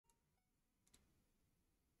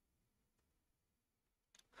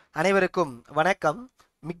அனைவருக்கும் வணக்கம்.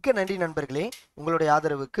 மிக்க நன்றி நண்பர்களே உங்களுடைய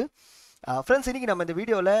ஆதரவுக்கு. ஃப்ரெண்ட்ஸ், இன்னைக்கு நம்ம இந்த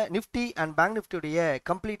வீடியோவில் நிஃப்டி அண்ட் பேங்க் நிஃப்டியுடைய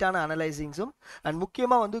கம்ப்ளீட்டான அனலைசிங்ஸும் அண்ட்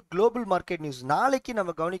முக்கியமாக வந்து குளோபல் மார்க்கெட் நியூஸ், நாளைக்கு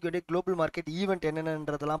நம்ம கவனிக்க வேண்டிய குளோபல் மார்க்கெட் ஈவெண்ட்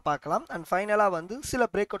என்னென்னன்றதெல்லாம் பார்க்கலாம். அண்ட் ஃபைனலாக வந்து சில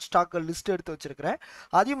பிரேக் அவுட் ஸ்டாக்கள் லிஸ்ட் எடுத்து வச்சிருக்கிறேன்,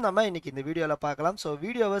 அதையும் நம்ம இன்னைக்கு இந்த வீடியோவில் பார்க்கலாம். ஸோ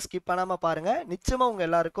வீடியோவை ஸ்கிப் பண்ணாமல் பாருங்கள், நிச்சயமாக உங்கள்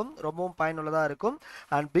எல்லாருக்கும் ரொம்பவும் பயனுள்ளதாக இருக்கும்.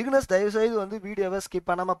 அண்ட் பிகினர்ஸ் தயவுசெய்து வந்து வீடியோவை ஸ்கிப்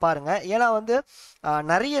பண்ணாமல் பாருங்கள். ஏன்னா வந்து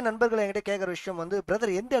நிறைய நண்பர்கள் என்கிட்ட கேட்குற விஷயம் வந்து,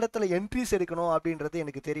 பிரதர் எந்த இடத்துல என்ட்ரிஸ் எடுக்கணும் அப்படின்றது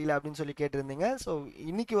எனக்கு தெரியல அப்படின்னு சொல்லி கேட்டிருந்தீங்க. ஸோ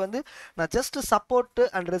இன்னைக்கு வந்து நான் ஜஸ்ட் சப்போர்ட்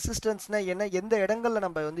அண்ட் ரெசிஸ்டன்ஸ்னா என்ன, எந்த இடங்கள்ல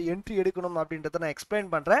நம்ம வந்து என்ட்ரி எடுக்கணும் அப்படின்றத நான்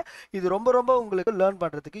எக்ஸ்பிளைன் பண்றேன். இது ரொம்ப ரொம்ப உங்களுக்கு லேர்ன்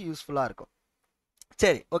பண்றதுக்கு யூஸ்ஃபுல்லா இருக்கும்.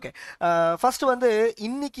 சரி, ஓகே. ஃபர்ஸ்ட் வந்து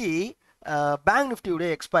இன்னைக்கு பேங்க் நிஃப்டியுடைய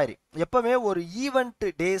எக்ஸ்பைரி. எப்பவுமே ஒரு ஈவெண்ட்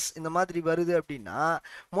டேஸ் இந்த மாதிரி வருது அப்படின்னா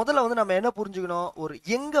முதல்ல வந்து நம்ம என்ன புரிஞ்சுக்கணும், ஒரு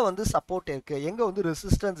எங்கே வந்து சப்போர்ட் இருக்குது, எங்கே வந்து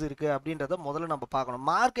ரெசிஸ்டன்ஸ் இருக்குது அப்படின்றத முதல்ல நம்ம பார்க்கணும்.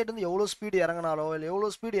 மார்க்கெட் வந்து எவ்வளோ ஸ்பீடு இறங்கினாலோ இல்லை எவ்வளோ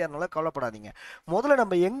ஸ்பீடு ஏறினாலோ கவலைப்படாதீங்க. முதல்ல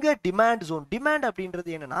நம்ம எங்கே டிமாண்ட் ஜோன், டிமாண்ட்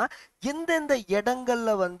அப்படின்றது என்னென்னா எந்தெந்த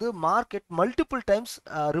இடங்களில் வந்து மார்க்கெட் மல்டிபிள் டைம்ஸ்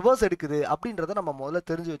ரிவர்ஸ் எடுக்குது அப்படின்றத நம்ம முதல்ல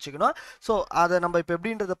தெரிஞ்சு வச்சுக்கணும். ஸோ அதை நம்ம இப்போ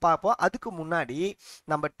எப்படின்றத பார்ப்போம். அதுக்கு முன்னாடி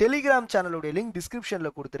நம்ம டெலிகிராம் சேனலுடைய லிங்க்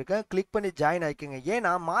டிஸ்கிரிப்ஷனில் கொடுத்துருக்கேன், கிளிக் பண்ணி ஜாயின் ஆகிக்கோங்க. ஏன்னா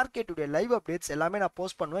மார்க்கெட்டுடைய லைவ் அப்டேட்ஸ் எல்லாமே நான்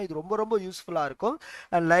போஸ்ட் பண்ணுவேன். இது ரொம்ப ரொம்ப யூஸ்ஃபுல்லாக இருக்கும்.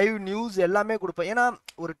 அண்ட் லைவ் நியூஸ் எல்லாமே கொடுப்பேன். ஏன்னா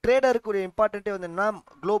ஒரு ட்ரேடருக்கு ஒரு இம்பார்ட்டண்ட்டே வந்து என்னன்னா,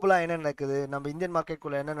 குளோபலாக என்ன நடக்குது, நம்ம இந்தியன்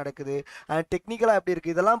மார்க்கெட்டுக்குள்ளே என்ன நடக்குது, அண்ட் டெக்னிக்கலாக எப்படி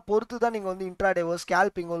இருக்குது, இதெல்லாம் பொறுத்து தான் நீங்கள் வந்து இன்ட்ராடேவோ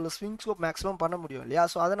ஸ்கேல்பிங்கோ இல்லை ஸ்விங் ஸ்கோப் மேக்ஸிமம் பண்ண முடியும் இல்லையா.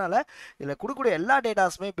 ஸோ அதனால் இதில் கொடுக்கக்கூடிய எல்லா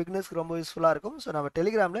டேட்டாஸுமே பிகினர்ஸ்க்கு ரொம்ப யூஸ்ஃபுல்லாக இருக்கும். ஸோ நம்ம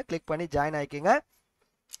டெலிகிராமில் கிளிக் பண்ணி ஜாயின் ஆகிக்கோங்க.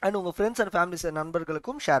 அண்ட் உங்கள் ஃப்ரெண்ட்ஸ் அண்ட் ஃபேமிலிஸ்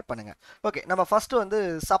நண்பர்களுக்கும் ஷேர் பண்ணுங்கள். ஓகே, நம்ம ஃபஸ்ட்டு வந்து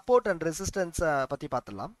சப்போர்ட் அண்ட் ரெசிஸ்டன்ஸை பற்றி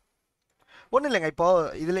பார்த்துடலாம். ஒன்றும் இல்லைங்க,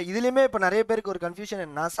 இப்போது இதுலேயுமே இப்போ நிறைய பேருக்கு ஒரு கன்ஃபியூஷன்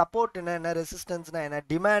என்ன, சப்போர்ட்னா என்ன, ரெசிஸ்டன்ஸ்னா என்ன,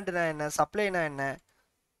 டிமாண்ட்னா என்ன, சப்ளைனா என்ன.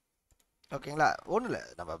 ஓகேங்களா, ஒன்றும் இல்லை,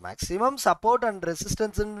 நம்ம மேக்ஸிமம் சப்போர்ட் அண்ட்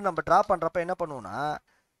ரெசிஸ்டன்ஸ்ன்னு நம்ம ட்ரா பண்ணுறப்ப என்ன பண்ணுவோம்னா,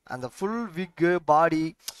 அந்த ஃபுல் விக்கு பாடி,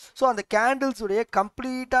 ஸோ அந்த கேண்டில்ஸுடைய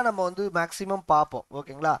கம்ப்ளீட்டாக நம்ம வந்து மேக்ஸிமம் பார்ப்போம்.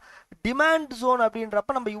 ஓகேங்களா, டிமாண்ட் ஜோன்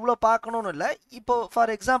அப்படின்றப்ப நம்ம இவ்வளோ பார்க்கணும்னு இல்லை. இப்போ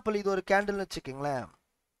ஃபார் எக்ஸாம்பிள் இது ஒரு கேண்டில்னு வச்சுக்கோங்களேன்,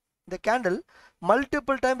 இந்த கேண்டில்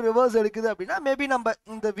மல்டிபிள் டைம் ரிவர்ஸ் எடுக்குது அப்படின்னா மேபி நம்ம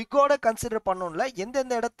இந்த விக்கோட கன்சிடர் பண்ணோம்ல,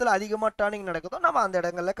 எந்தெந்த இடத்துல அதிகமாக டர்னிங் நடக்குதோ நம்ம அந்த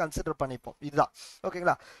இடங்களில் கன்சிடர் பண்ணிப்போம். இதுதான்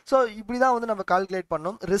ஓகேங்களா. ஸோ இப்படி தான் வந்து நம்ம கால்குலேட்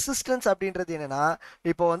பண்ணோம். ரெசிஸ்டன்ஸ் அப்படின்றது என்னென்னா,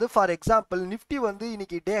 இப்போ வந்து ஃபார் எக்ஸாம்பிள் நிஃப்டி வந்து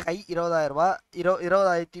இன்னைக்கு டே ஹை 20,000 ரூபா,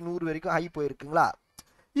 20,100 வரைக்கும் ஹை போயிருக்குங்களா.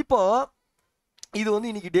 இப்போது இது வந்து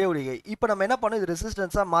இன்னைக்கு டே உடைய, இப்போ நம்ம என்ன பண்ணோம், இது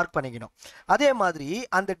ரெசிஸ்டன்ஸாக மார்க் பண்ணிக்கணும். அதே மாதிரி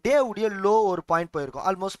அந்த டே உடைய லோ ஒரு பாயிண்ட் போயிருக்கும்,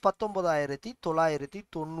 ஆல்மோஸ்ட்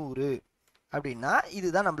 19,990 அப்படின்னா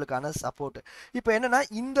இதுதான் நம்மளுக்கான சப்போர்ட். இப்போ என்னன்னா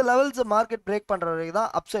இந்த லெவல்ஸ் மார்க்கெட் பிரேக் பண்ணுற வரைக்கும்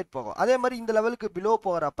தான் அப் சைட் போகும், அதே மாதிரி இந்த லெவலுக்கு பிலோ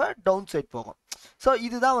போகிறப்ப டவுன் சைட் போகும். ஸோ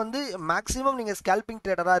இதுதான் வந்து மேக்ஸிமம் நீங்கள் ஸ்கேல்பிங்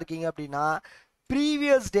ட்ரேடராக இருக்கீங்க அப்படின்னா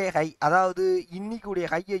ப்ரீவியஸ் டே ஹை, அதாவது இன்னைக்குடைய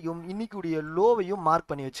ஹையையும் இன்னைக்குடைய லோவையும் மார்க்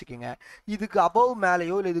பண்ணி வச்சுக்கோங்க. இதுக்கு அபவ்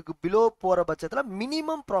மேலேயோ இல்லை இதுக்கு பிலோ போகிற பட்சத்தில்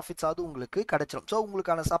மினிமம் ப்ராஃபிட்ஸ் ஆகுது உங்களுக்கு கிடைச்சிடும். ஸோ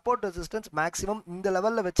உங்களுக்கான சப்போர்ட் ரெசிஸ்டன்ஸ் மேக்ஸிமம் இந்த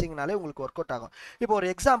லெவலில் வச்சிங்கனாலே உங்களுக்கு ஒர்க் அவுட் ஆகும். இப்போ ஒரு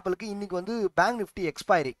எக்ஸாம்பிளுக்கு இன்னைக்கு வந்து பேங்க் நிஃப்டி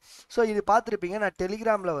எக்ஸ்பைரி. ஸோ இது பார்த்துருப்பீங்க, நான்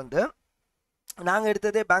டெலிகிராமில் வந்து நாங்கள்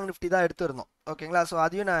எடுத்ததே பேங்க் நிஃப்டி தான் எடுத்துருந்தோம். ஓகேங்களா, ஸோ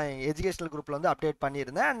அதையும் நான் எஜுகேஷனல் குரூப்பில் வந்து அப்டேட்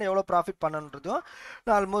பண்ணியிருந்தேன். அண்ட் எவ்வளோ ப்ராஃபிட் பண்ணணுன்றதும்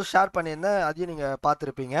நான் ஆல்மோஸ்ட் ஷேர் பண்ணியிருந்தேன், அதையும் நீங்கள்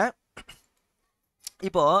பார்த்துருப்பீங்க.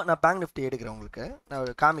 இப்போ நான் பேங்க் நிஃப்டி எடுக்கிறேன், உங்களுக்கு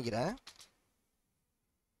நான் காமிக்கிறேன்.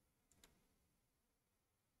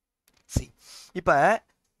 இப்போ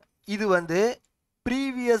இது வந்து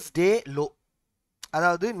ப்ரீவியஸ் டே லோ,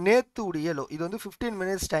 அதாவது நேத்து உடைய லோ. இது வந்து 15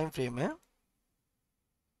 மினிட்ஸ் டைம் ஃப்ரேமு.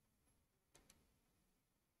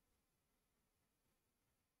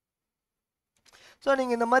 ஸோ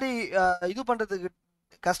நீங்கள் இந்த மாதிரி இது பண்ணுறதுக்கு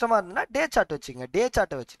கஷ்டமாக இருந்ததுன்னா டே சார்ட் வச்சுங்க. டே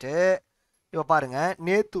சார்ட்டை வச்சுட்டு இப்போ பாருங்க,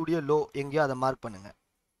 நேத்துடைய லோ எங்கேயோ அதை மார்க் பண்ணுங்க.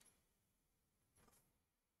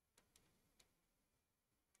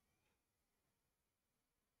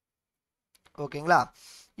 ஓகேங்களா,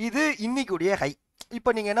 இது இன்னைக்குடைய ஹை. இப்போ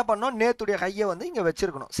நீங்கள் என்ன பண்ணணும், நேத்துடைய ஹையை வந்து இங்கே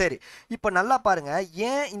வச்சிருக்கணும். சரி, இப்போ நல்லா பாருங்க,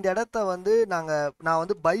 ஏன் இந்த இடத்த வந்து நான்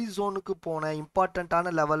வந்து பை ஜோனுக்கு போன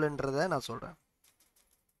இம்பார்ட்டண்ட்டான லெவல்ன்றதை நான் சொல்கிறேன்.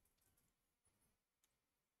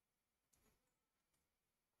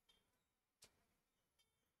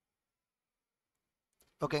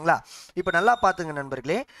 ஓகேங்களா, இப்போ நல்லா பார்த்துங்க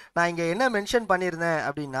நண்பர்களே, நான் இங்கே என்ன மென்ஷன் பண்ணியிருந்தேன்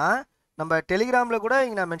அப்படின்னா, நம்ம டெலிகிராமில் கூட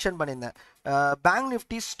இங்கே நான் மென்ஷன் பண்ணியிருந்தேன், பேங்க்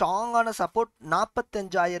நிஃப்டி ஸ்ட்ராங்கான சப்போர்ட்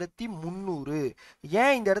 45,300.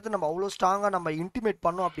 ஏன் இந்த இடத்துல நம்ம அவ்வளோ ஸ்ட்ராங்காக நம்ம இன்டிமேட்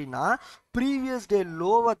பண்ணோம் அப்படின்னா, ப்ரீவியஸ் டே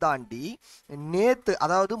லோவை தாண்டி நேற்று,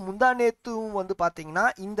 அதாவது முந்தா நேற்றும் வந்து பார்த்தீங்கன்னா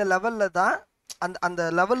இந்த லெவலில் தான் அந்த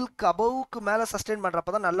லெவலுக்கு அபவுக்கு மேலே சஸ்டெயின்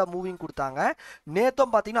பண்ணுறப்ப தான் நல்லா மூவிங் கொடுத்தாங்க.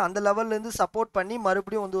 நேற்றும் பார்த்தீங்கன்னா அந்த லெவல்லேருந்து சப்போர்ட் பண்ணி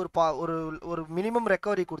மறுபடியும் வந்து ஒரு ஒரு மினிமம்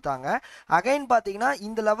ரெக்கவரி கொடுத்தாங்க. அகைன் பார்த்தீங்கன்னா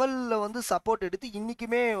இந்த லெவலில் வந்து சப்போர்ட் எடுத்து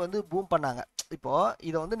இன்றைக்குமே வந்து பூம் பண்ணாங்க. இப்போது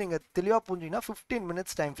இதை வந்து நீங்கள் தெளிவாக புரிஞ்சிங்கன்னா 15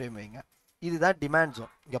 மினிட்ஸ் டைம் ஃப்ரேம் வைங்க. இதுதான் டிமாண்ட்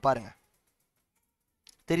ஜோன். இங்கே பாருங்கள்,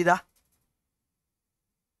 தெரியுதா?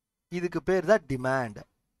 இதுக்கு பேர் தான் டிமாண்ட்.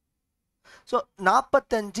 ஸோ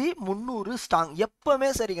 45,300 ஸ்ட்ராங் எப்பவுமே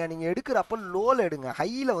சரிங்க. நீங்கள் எடுக்கிறப்ப லோவில் எடுங்க,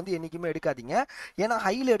 ஹையில் வந்து என்றைக்குமே எடுக்காதீங்க. ஏன்னா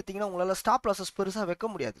ஹையில் எடுத்தீங்கன்னா உங்களால் ஸ்டாப் லாஸஸ் பெருசாக வைக்க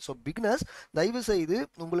முடியாது. ஸோ பிகினர்ஸ் தயவு செய்து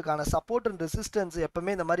உங்களுக்கான சப்போர்ட் அண்ட் ரெசிஸ்டன்ஸ்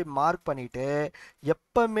எப்பவுமே இந்த மாதிரி மார்க் பண்ணிவிட்டு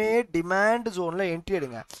எப்பவுமே டிமாண்ட் ஜோனில் என்ட்ரி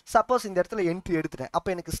எடுங்க. சப்போஸ் இந்த இடத்துல என்ட்ரி எடுத்துட்டேன்,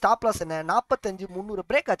 அப்போ எனக்கு ஸ்டாப் லாஸ் என்ன, 45,300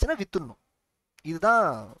 பிரேக் ஆச்சுன்னா வித்துடணும். இதுதான்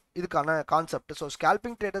இதுக்கான கான்செப்ட். ஸோ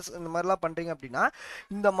ஸ்கேல்பிங் ட்ரேடர்ஸ் இந்த மாதிரிலாம் பண்ணுறீங்க அப்படின்னா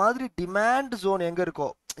இந்த மாதிரி டிமாண்ட் ஜோன் எங்கே இருக்கோ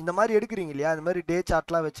இந்த மாதிரி எடுக்கிறீங்க இல்லையா, இந்த மாதிரி டே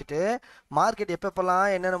சார்ட்லாம் வச்சுட்டு மார்க்கெட் எப்பப்பெல்லாம்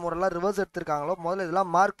என்னென்ன முறைலாம் ரிவர்ஸ் எடுத்திருக்காங்களோ முதல்ல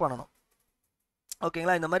இதெல்லாம் மார்க் பண்ணணும்.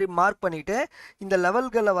 ஓகேங்களா? இந்த மாதிரி மார்க் பண்ணிவிட்டு இந்த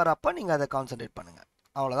லெவல்களில் வரப்போ நீங்கள் அதை கான்சன்ட்ரேட் பண்ணுங்கள்.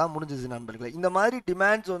 அவ்வளோதான், முடிஞ்சுது நண்பர்களே. இந்த மாதிரி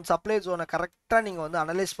டிமாண்ட் ஜோன் சப்ளை ஜோனை கரெக்டாக நீங்கள் வந்து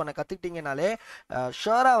அனலைஸ் பண்ண கற்றுக்கிட்டீங்கனாலே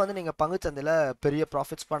ஷுவராக வந்து நீங்கள் பங்குச்சந்தையில் பெரிய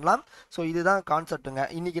ப்ராஃபிட்ஸ் பண்ணலாம். ஸோ இதுதான் கான்செப்ட்டுங்க.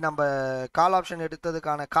 இன்றைக்கி நம்ம கால் ஆப்ஷன்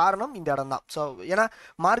எடுத்ததுக்கான காரணம் இந்த இடம் தான். ஸோ ஏன்னா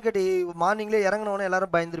மார்க்கெட் மார்னிங்லேயே இறங்கினோன்னே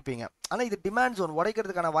எல்லாரும் பயந்துருப்பீங்க. ஆனால் இது டிமாண்ட் ஜோன்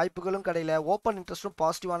உடைக்கிறதுக்கான வாய்ப்புகளும் கிடையில, ஓப்பன் இன்ட்ரெஸ்ட்டும்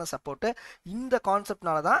பாசிட்டிவான சப்போர்ட்டு. இந்த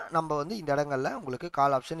கான்செப்ட்னால தான் நம்ம வந்து இந்த இடங்களில் உங்களுக்கு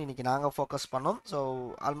கால் ஆப்ஷன் இன்றைக்கி நாங்கள் ஃபோக்கஸ் பண்ணோம். ஸோ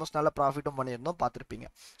ஆல்மோஸ்ட் நல்ல ப்ராஃபிட்டும் பண்ணியிருந்தோம், பார்த்துருப்பீங்க.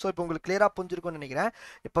 ஸோ இப்போ உங்களுக்கு கிளியராக புரிஞ்சிருக்கும்னு நினைக்கிறேன்.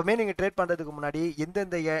 எப்பவுமே நீங்கள் ட்ரேட் பண்ணுறதுக்கு முன்னாடி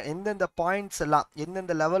எந்தெந்த பாயிண்ட்ஸ் எல்லாம்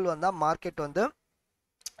எந்தெந்த லெவல் வந்தால் மார்க்கெட் வந்து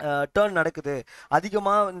டேர்ன் நடக்குது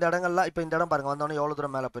அதிகமாக இந்த இடங்கள்லாம். இப்போ இந்த இடம் பாருங்கள், வந்தோடனே எவ்வளோ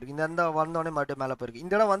தூரம் மேலே போயிருக்கு, இந்த இடம் வந்தோடனே மறுபடியும் மேலே போயிருக்கு,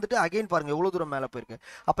 இந்த இடம் வந்துட்டு அகைன் பாருங்கள் எவ்வளோ தூரம் மேலே போயிருக்கு.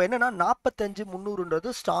 அப்போ என்னன்னா 45,300ன்றது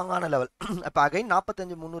ஸ்ட்ராங்கான லெவல். இப்போ அகைன்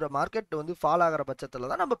 45,300 மார்க்கெட் வந்து ஃபால் ஆகிற பட்சத்தில்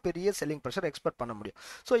தான் நம்ம பெரிய செல்லிங் ப்ரெஷர் எக்ஸ்பெக்ட் பண்ண முடியும்.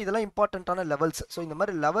 ஸோ இதெல்லாம் இம்பார்ட்டண்ட்டான லெவல்ஸ். ஸோ இந்த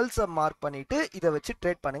மாதிரி லெவல்ஸை மார்க் பண்ணிவிட்டு இதை வச்சு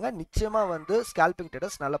ட்ரேட் பண்ணுங்கள். நிச்சயமாக வந்து ஸ்கேல்பிங்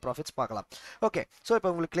ட்ரேடர்ஸ் நல்ல ப்ராஃபிட்ஸ் பார்க்கலாம். ஓகே, ஸோ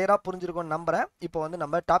இப்போ உங்களுக்கு கிளியராக புரிஞ்சிருக்கும்னு நம்புறேன். இப்போ வந்து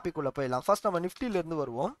நம்ம டாபிக் உள்ள போயிடலாம். ஃபர்ஸ்ட் நம்ம நிஃப்டியிலேருந்து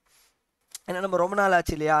வருவோம். ஏன்னா நம்ம ரொம்ப நாள்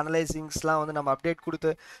ஆச்சு இல்லையா அனலைசிங்ஸ்லாம் வந்து நம்ம அப்டேட்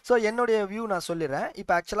கொடுத்து. ஸோ என்னுடைய வியூ நான் சொல்லிடுறேன்.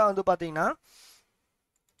 இப்போ ஆக்சுவலாக வந்து பார்த்தீங்கன்னா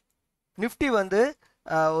நிஃப்டி வந்து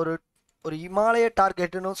ஒரு ஒரு இமாலய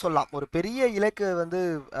டார்கெட்டுன்னு சொல்லலாம். ஒரு பெரிய இலக்கு வந்து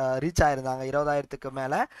ரீச் ஆயிருந்தாங்க 20,000க்கு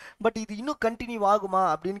மேலே. பட் இது இன்னும் கண்டினியூ ஆகுமா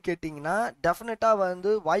அப்படின்னு கேட்டிங்கன்னா டெஃபினட்டாக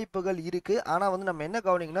வந்து வாய்ப்புகள் இருக்குது. ஆனால் வந்து நம்ம என்ன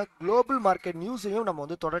கவனிங்கன்னா குளோபல் மார்க்கெட் நியூஸையும் நம்ம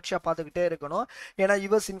வந்து தொடர்ச்சியாக பார்த்துக்கிட்டே இருக்கணும். ஏன்னா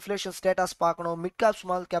யுஎஸ் இன்ஃப்ளேஷன் ஸ்டேட்டஸ் பார்க்கணும். Mid cap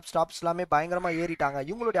small cap stops எல்லாமே பயங்கரமாக ஏறிட்டாங்க.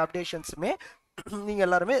 இவங்களுடைய அப்டேஷன்ஸுமே நீங்கள்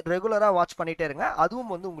எல்லாருமே ரெகுலராக வாட்ச் பண்ணிகிட்டே இருங்க.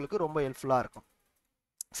 அதுவும் வந்து உங்களுக்கு ரொம்ப ஹெல்ப்ஃபுல்லாக இருக்கும்.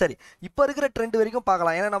 சரி, இப்போ இருக்கிற ட்ரெண்ட் வரைக்கும்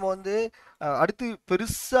பார்க்கலாம். ஏன்னா நம்ம வந்து அடுத்து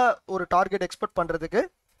பெருசாக ஒரு டார்கெட் எக்ஸ்பெக்ட் பண்ணுறதுக்கு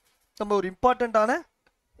நம்ம ஒரு இம்பார்ட்டண்ட்டான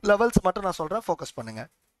லெவல்ஸ் மட்டும் நான் சொல்கிறேன், ஃபோக்கஸ் பண்ணுங்கள்.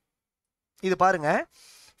 இது பாருங்கள்,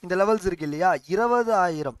 இந்த லெவல்ஸ் இருக்கு இல்லையா,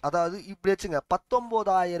 20,000, அதாவது இப்படி வச்சுங்க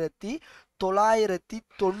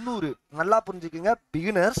 19,990. நல்லா புரிஞ்சுக்குங்க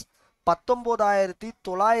பிகினர்ஸ்,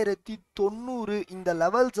 19,990 இந்த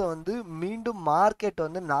லெவல்ஸை வந்து மீண்டும் மார்க்கெட்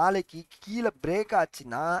வந்து நாளைக்கு கீழே பிரேக்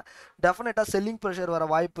ஆச்சுன்னா டெஃபினட்டாக செல்லிங் ப்ரெஷர் வர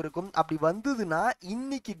வாய்ப்பு இருக்கும். அப்படி வந்ததுன்னா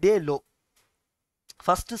இன்னைக்கு டே லோ,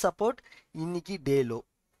 ஃபர்ஸ்ட் சப்போர்ட் இன்னைக்கு டே லோ,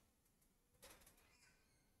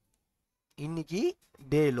 இன்னைக்கு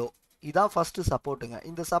டே லோ இதான் ஃபர்ஸ்ட் சப்போர்ட்டுங்க.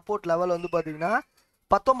 இந்த சப்போர்ட் லெவல் வந்து பார்த்தீங்கன்னா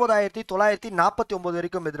 19,949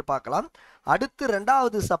 வரைக்கும் எதிர்பார்க்கலாம். அடுத்து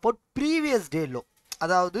ரெண்டாவது சப்போர்ட் ப்ரீவியஸ் டே லோ,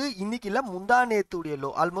 அதாவது இன்னைக்கு இல்லை முந்தா நேத்துடைய லோ,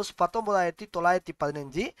 ஆல்மோஸ்ட்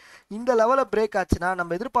 19,915. இந்த லெவலில் பிரேக் ஆச்சுன்னா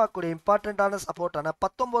நம்ம எதிர்பார்க்கக்கூடிய இம்பார்ட்டண்ட்டான சப்போர்ட்டான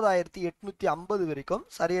 19,850 வரைக்கும்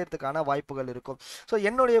சரியறதுக்கான வாய்ப்புகள் இருக்கும். ஸோ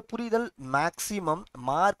என்னுடைய புரிதல் மேக்சிமம்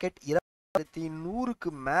மார்க்கெட் 20,100க்கு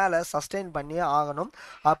மேலே சஸ்டெயின் பண்ணியே ஆகணும்.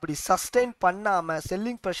 அப்படி சஸ்டெயின் பண்ணாமல்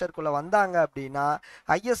செல்லிங் ப்ரெஷருக்குள்ளே வந்தாங்க அப்படின்னா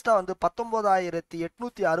ஹையஸ்ட்டாக வந்து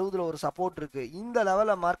 19,860 ஒரு சப்போர்ட் இருக்குது. இந்த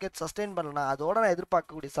லெவலில் மார்க்கெட் சஸ்டெயின் பண்ணலாம். அதோட நான்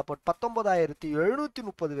எதிர்பார்க்கக்கூடிய சப்போர்ட்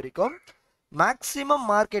 19,730 வரைக்கும் மேக்சிமம்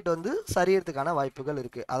மார்க்கெட் வந்து சரியறதுக்கான வாய்ப்புகள்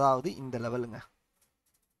இருக்குது. அதாவது இந்த லெவலுங்க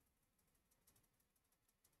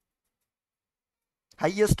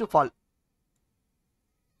ஹையஸ்ட் ஃபால்.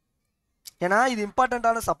 ஏன்னா இது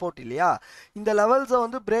இம்பார்ட்டண்ட்டான சப்போர்ட் இல்லையா. இந்த லெவல்ஸை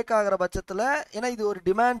வந்து பிரேக் ஆகிற பட்சத்தில், ஏன்னா இது ஒரு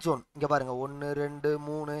டிமாண்ட் ஜோன், இங்கே பாருங்கள் 1 2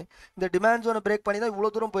 3 இந்த டிமாண்ட் ஜோனை பிரேக் பண்ணி தான் இவ்வளோ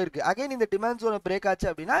தூரம் போயிருக்கு. அகைன் இந்த டிமாண்ட் ஜோனை பிரேக் ஆச்சு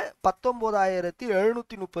அப்படின்னா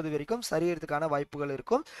 19,730 வரைக்கும் சரியறதுக்கான வாய்ப்புகள்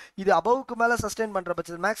இருக்கும். இது அபவுக்கு மேலே சஸ்டெயின் பண்ணுற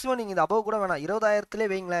பட்சத்தில் மேக்ஸிமம் நீங்கள் இந்த அபவ் கூட வேணாம் 20,000லே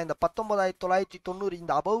வைங்களேன். இந்த 19,990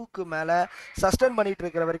 இந்த அபவுக்கு மேலே சஸ்டெயின் பண்ணிட்டு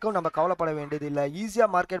இருக்கிற வரைக்கும் நம்ம கவலைப்பட வேண்டியது இல்லை.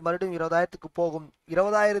 ஈஸியாக மார்க்கெட் மறுபடியும் 20,000க்கு போகும்.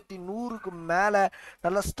 20,100க்கு மேலே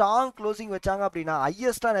நல்ல ஸ்ட்ராங் க்ளோசிங் வச்சாங்க அப்படின்னா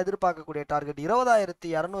ஹையஸ்டாக எதிர்பார்க்கக்கூடிய டார்கெட்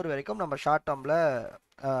 20,200 வரைக்கும் நம்ம ஷார்ட் டேர்மில்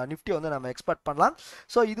நிஃப்டி வந்து நம்ம எக்ஸ்பெக்ட் பண்ணலாம்.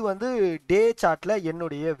 ஸோ இது வந்து டே சார்ட்டில்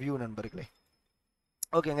என்னுடைய வியூ நண்பர்களே.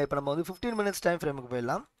 ஓகேங்க, இப்போ நம்ம வந்து 15 மினிட்ஸ் டைம் ஃப்ரேமுக்கு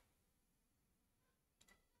போயிடலாம்.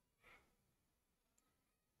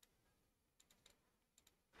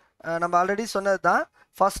 நம்ம ஆல்ரெடி சொன்னது தான்.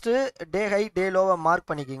 ஃபஸ்ட்டு டே ஹை டே லோவை மார்க்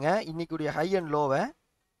பண்ணிக்கிங்க, இன்னைக்குடைய ஹை அண்ட் லோவை.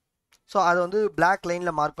 ஸோ அதை வந்து பிளாக்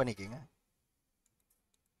லைனில் மார்க் பண்ணிக்கிங்க.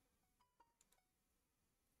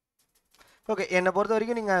 ஓகே, என்னை பொறுத்த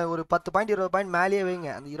வரைக்கும் நீங்கள் ஒரு 10 பாயிண்ட் 20 பாயிண்ட் மேலேயே வைங்க,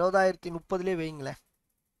 அந்த 20,030 வைங்களேன்.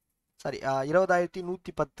 சாரி,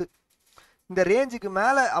 20,110 இந்த ரேஞ்சுக்கு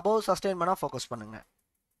மேலே அபவ் சஸ்டெயின் பண்ணால் ஃபோக்கஸ் பண்ணுங்க.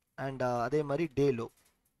 அண்ட் அதே மாதிரி டே லோ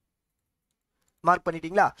மார்க்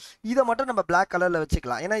பண்ணிட்டீங்களா? இதை மட்டும் நம்ம பிளாக் கலரில்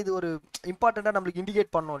வச்சுக்கலாம், ஏன்னா இது ஒரு இம்பார்ட்டண்ட்டாக நம்மளுக்கு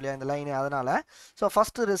இண்டிகேட் பண்ணோம் இல்லையா இந்த லைனு, அதனால். ஸோ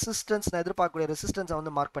ஃபஸ்ட்டு ரெசிஸ்டன்ஸ், நான் எதிர்பார்க்கக்கூடிய ரெசிஸ்டன்ஸை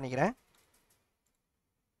வந்து மார்க் பண்ணிக்கிறேன்.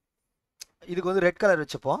 இதுக்கு வந்து ரெட் கலர்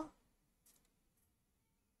வச்சுப்போம்.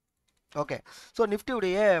 ஓகே, ஸோ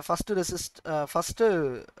நிஃப்டியுடைய ஃபஸ்ட்டு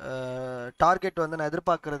டார்கெட் வந்து நான்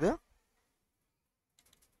எதிர்பார்க்கறது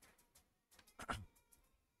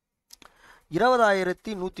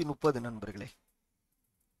 20,130 நண்பர்களே.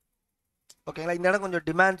 ஓகேங்களா, இந்த இடம் கொஞ்சம்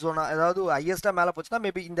டிமாண்ட் ஜோனா, அதாவது ஹையஸ்ட்டாக மேலே போச்சுன்னா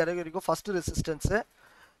மேபி இந்த இடம் வரைக்கும் ஃபஸ்ட்டு ரெசிஸ்டன்ஸு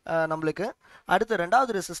நம்மளுக்கு. அடுத்து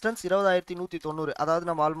ரெண்டாவது ரெசிஸ்டன்ஸ் 20,190, அதாவது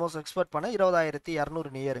நம்ம ஆல்மோஸ்ட் எக்ஸ்பெக்ட் பண்ண 20,200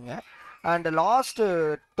 நியருங்க. அண்ட் லாஸ்ட்டு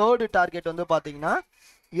தேர்டு டார்கெட் வந்து பார்த்தீங்கன்னா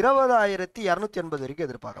 20,280 வரைக்கும்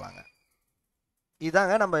எதிர்பார்க்கலாங்க.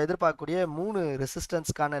 இதாங்க நம்ம எதிர்பார்க்கக்கூடிய 3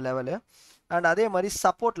 ரெசிஸ்டன்ஸ்க்கான லெவலு. அண்ட் அதே மாதிரி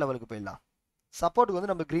சப்போர்ட் லெவலுக்கு போயிடலாம். சப்போர்ட்டுக்கு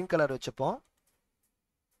வந்து நம்ம க்ரீன் கலர் வச்சுப்போம்.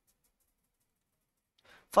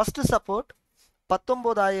 First support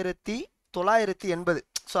 19,980.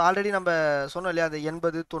 ஸோ ஆல்ரெடி நம்ம சொன்னோம் இல்லையா, அந்த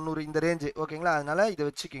 80 90 இந்த ரேஞ்சு. ஓகேங்களா, அதனால இதை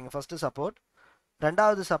வச்சுக்கிங்க ஃபஸ்ட்டு சப்போர்ட்.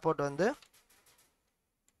 ரெண்டாவது சப்போர்ட் வந்து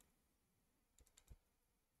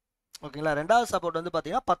ஓகேங்களா, ரெண்டாவது சப்போர்ட் வந்து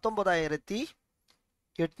பார்த்தீங்கன்னா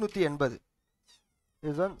 19,880.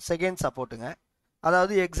 இதுதான் செகண்ட் சப்போர்ட்டுங்க,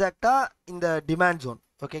 அதாவது எக்ஸாக்டாக இந்த டிமாண்ட் ஜோன்.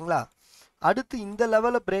 ஓகேங்களா, அடுத்து இந்த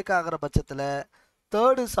லெவலில் பிரேக் ஆகிற பட்சத்தில்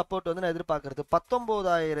தேர்டு சப்போர்ட் வந்து நான் எதிர்பார்க்கறது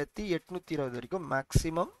 19,820 வரைக்கும்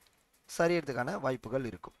மேக்ஸிமம் சரியறதுக்கான வாய்ப்புகள்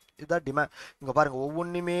இருக்கும். இதுதான் டிமாண்ட். இங்கே பாருங்கள்,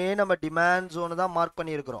 ஒவ்வொன்றுமே நம்ம டிமாண்ட் ஜோனு தான் மார்க்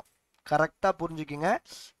பண்ணியிருக்கிறோம். கரெக்டாக புரிஞ்சுக்கிங்க.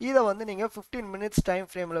 இதை வந்து நீங்கள் 15 மினிட்ஸ் டைம்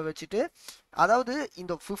ஃப்ரேமில் வச்சுட்டு, அதாவது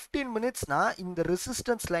இந்த 15 மினிட்ஸ்னால் இந்த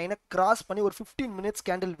ரெசிஸ்டன்ஸ் லைனை கிராஸ் பண்ணி ஒரு 15 மினிட்ஸ்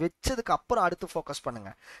கேண்டில் வச்சதுக்கு அப்புறம் அடுத்து ஃபோக்கஸ்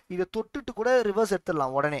பண்ணுங்கள். இதை தொட்டுட்டு கூட ரிவர்ஸ்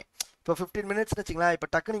எடுத்துடலாம் உடனே. இப்போ 15 மினிட்ஸ்னு வச்சிங்களேன், இப்போ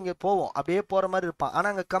டக்குன்னு இங்கே போவோம், அப்படியே போகிற மாதிரி இருப்பான்,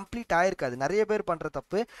 ஆனால் அங்கே கம்ப்ளீட் ஆயிருக்காது. நிறைய பேர் பண்ணுற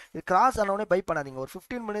தப்பு இது. கிராஸ் ஆனவொடனே பை பண்ணாதீங்க, ஒரு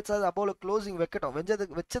 15 மினிட்ஸ் அது அப்போல க்ளோசிங் வைக்கட்டும்,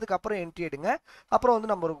 வச்சதுக்கு அப்புறம் என்ட்ரி எடுங்க. அப்புறம்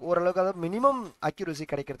வந்து நம்ம ஓரளவுக்கு அதாவது மினிமம் அக்யூரசி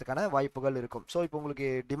கிடைக்கிறதுக்கான வாய்ப்புகள் இருக்கும். ஸோ இப்போ உங்களுக்கு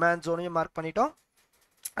டிமாண்ட் ஜோனையும் மார்க் பண்ணிட்டோம்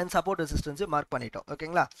அண்ட் சப்போர்ட் ரெசிஸ்டன்ஸையும் மார்க் பண்ணிட்டோம்.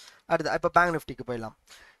 ஓகேங்களா, அடுத்து இப்போ பேங்க் நிஃப்டிக்கு போயிடலாம்.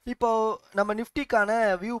 இப்போ நம்ம நிஃப்டிக்கான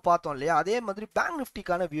வியூ பார்த்தோம் இல்லையா, அதே மாதிரி பேங்க்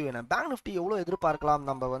நிஃப்டிக்கான வியூ என்ன, பேங்க் நிஃப்டி எவ்வளோ எதிர்பார்க்கலாம்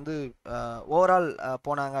நம்ம வந்து ஓவரால்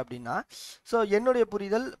போனாங்க அப்படின்னா. ஸோ என்னுடைய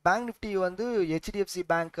புரிதல், பேங்க் நிஃப்டி வந்து ஹெச்டிஎஃப்சி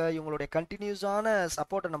பேங்க் இவங்களுடைய கண்டினியூஸான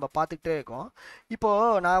சப்போர்ட்டை நம்ம பார்த்துக்கிட்டே இருக்கோம்.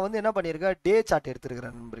 இப்போது நான் வந்து என்ன பண்ணியிருக்கேன், டே சார்ட்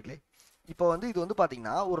எடுத்துருக்கிறேன் நண்பர்களே. இப்போ வந்து இது வந்து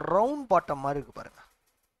பார்த்தீங்கன்னா ஒரு ரவுண்ட் பாட்டம் மாதிரி இருக்கு பாருங்க,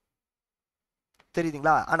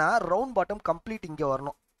 தெரியுதுங்களா? ஆனால் ரவுண்ட் பாட்டம் கம்ப்ளீட் இங்கே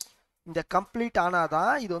வரணும். இந்த கம்ப்ளீட்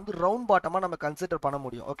ஆனாதான் இது வந்து ரவுண்ட் பாட்டமாக நம்ம கன்சிடர் பண்ண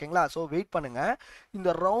முடியும். ஓகேங்களா, ஸோ வெயிட் பண்ணுங்க. இந்த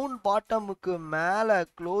ரவுண்ட் பாட்டமுக்கு மேலே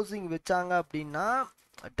க்ளோசிங் வச்சாங்க அப்படின்னா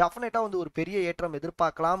டெஃபினட்டாக வந்து ஒரு பெரிய ஏற்றம்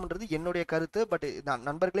எதிர்பார்க்கலாம்ன்றது என்னுடைய கருத்து. பட் நான்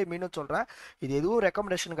நண்பர்களே மீண்டும் சொல்கிறேன், இது எதுவும்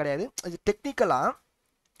ரெக்கமெண்டேஷன் கிடையாது. இது டெக்னிக்கலாக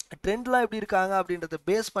ட்ரெண்ட்லாம் எப்படி இருக்காங்க அப்படின்றத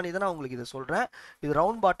பேஸ் பண்ணி தான் நான் உங்களுக்கு இதை சொல்கிறேன். இது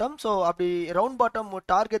ரவுண்ட் பாட்டம். ஸோ அப்படி ரவுண்ட் பாட்டம்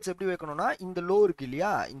டார்கெட்ஸ் எப்படி வைக்கணும்னா, இந்த லோ இருக்கு இல்லையா,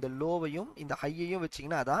 இந்த லோவையும் இந்த ஹையையும்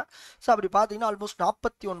வச்சிங்கன்னா அதான். ஸோ அப்படி பார்த்தீங்கன்னா ஆல்மோஸ்ட்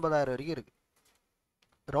 49,000 வரைக்கும் இருக்குது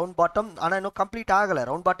ரவுண்ட் பாட்டம். ஆனால் இன்னும் கம்ப்ளீட் ஆகலை,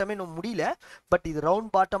 ரவுண்ட் பாட்டமே இன்னும் முடியல. பட் இது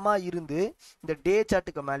ரவுண்ட் பாட்டமாக இருந்து இந்த டே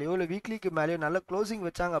சார்ட்டுக்கு மேலேயோ இல்லை வீக்லிக்கு மேலேயோ நல்ல க்ளோசிங்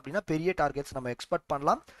வச்சாங்க அப்படின்னா பெரிய டார்கெட்ஸ் நம்ம எக்ஸ்பெக்ட்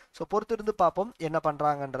பண்ணலாம். ஸோ பொறுத்து இருந்து பார்ப்போம் என்ன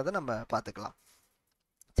பண்ணுறாங்கன்றதை நம்ம பார்த்துக்கலாம்.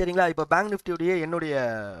 சரிங்களா, இப்போ பேங்க் நிஃப்டியுடைய என்னுடைய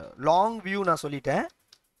லாங் வியூ நான் சொல்லிட்டேன்.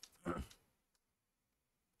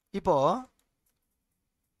 இப்போ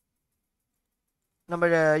நம்ம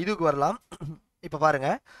இதுக்கு வரலாம். இப்போ பாருங்க,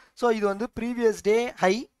 ஸோ இது வந்து ப்ரீவியஸ் டே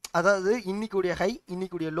ஹை, அதாவது இன்னைக்குடைய ஹை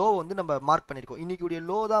இன்னைக்குடைய லோ வந்து நம்ம மார்க் பண்ணியிருக்கோம். இன்னைக்குடைய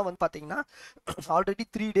லோ தான் வந்து பார்த்தீங்கன்னா ஆல்ரெடி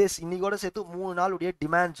 3 டேஸ் இன்னைக்கோட சேர்த்து 3 நாளுடைய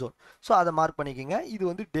டிமாண்ட் ஜோன். ஸோ அதை மார்க் பண்ணிக்கோங்க. இது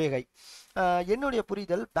வந்து டே ஹை. என்னுடைய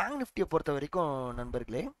புரிதல் பேங்க் நிஃப்டியை பொறுத்த வரைக்கும்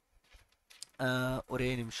நண்பர்களே, ஒரே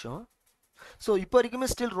நிமிஷம். ஸோ இப்போ வரைக்குமே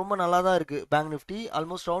ஸ்டில் ரொம்ப நல்லா தான் இருக்குது bank Nifty.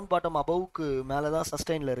 Almost round bottom அபவுக்கு மேலே தான்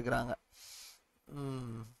சஸ்டைனில் இருக்கிறாங்க.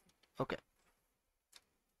 ஓகே,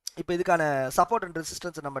 இப்போ இதுக்கான சப்போர்ட் அண்ட்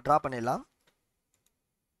ரெசிஸ்டன்ஸை நம்ம ட்ரா பண்ணிடலாம்.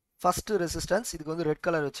 ஃபஸ்ட்டு ரெசிஸ்டன்ஸ் இதுக்கு வந்து ரெட்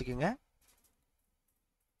கலர் வச்சுக்கோங்க.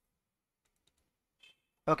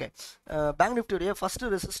 Okay, bank நிஃப்டியுடைய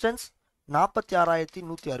first resistance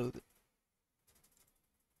 46,160.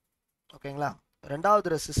 ஓகேங்களா,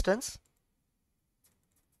 ரெண்டாவது ரெசிஸ்டன்ஸ்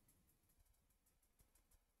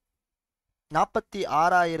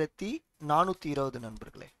 46,420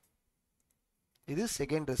 நண்பர்களே. இது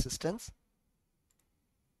செகண்ட் ரெசிஸ்டன்ஸ்.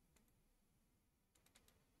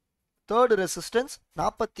 Third resistance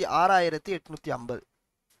 46,850.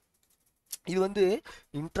 இது வந்து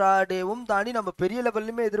இன்ட்ராடேவும் தாண்டி நம்ம பெரிய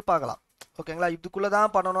லெவல்லுமே எதிர்பார்க்கலாம். ஓகேங்களா, இதுக்குள்ளே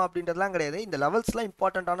தான் பண்ணணும் அப்படின்றதுலாம் கிடையாது. இந்த லெவல்ஸ்லாம்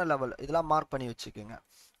இம்பார்ட்டண்ட்டான லெவல், இதெல்லாம் மார்க் பண்ணி வச்சுக்கோங்க.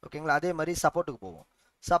 ஓகேங்களா, அதே மாதிரி சப்போர்ட்டுக்கு போவோம்.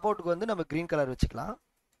 சப்போர்ட்டுக்கு வந்து நம்ம க்ரீன் கலர் வச்சுக்கலாம்.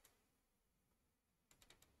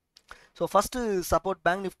 So first support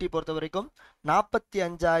bank Nifty பொறுத்த வரைக்கும்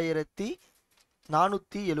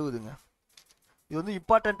 45,470ங்க. இது வந்து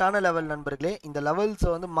இம்பார்ட்டண்ட்டான லெவல் நண்பர்களே. இந்த லெவல்ஸை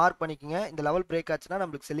வந்து மார்க் பண்ணிக்கோங்க. இந்த லெவல் பிரேக் ஆச்சுன்னா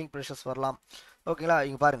நம்மளுக்கு செல்லிங் ப்ரெஷர்ஸ் வரலாம். ஓகேங்களா,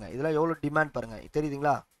 இங்கே பாருங்கள், இதெல்லாம் எவ்வளோ டிமாண்ட் பாருங்கள்,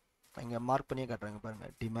 தெரியுதுங்களா? இங்கே மார்க் பண்ணியே காட்டுறாங்க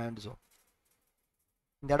பாருங்கள், டிமாண்ட் ஜோன்.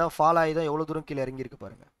 இந்த இடம் ஃபால் ஆகி தான் எவ்வளோ தூரம் கீழே இறங்கியிருக்கு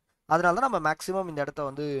பாருங்கள். அதனால தான் நம்ம மேக்ஸிமம் இந்த இடத்த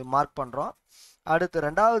வந்து மார்க் பண்ணுறோம். அடுத்து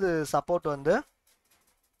ரெண்டாவது சப்போர்ட் வந்து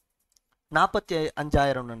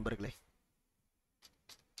 45,000 நண்பர்களே.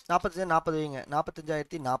 40 வைங்க,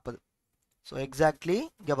 45,040. ஸோ எக்ஸாக்ட்லி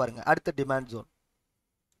இங்கே பாருங்கள், அடுத்த டிமாண்ட் ஜோன்.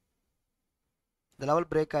 இந்த லெவல்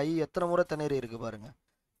பிரேக் ஆகி எத்தனை முறை திணறி இருக்குது பாருங்கள்.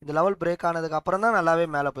 இந்த லெவல் பிரேக் ஆனதுக்கு அப்புறம் தான் நல்லாவே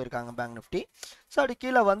மேலே போயிருக்காங்க பேங்க் நிஃப்டி. ஸோ அப்படி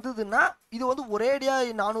கீழே வந்ததுன்னா இது வந்து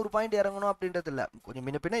ஒரேடியாக 400 பாயிண்ட் இறங்கணும் அப்படின்றது இல்லை, கொஞ்சம்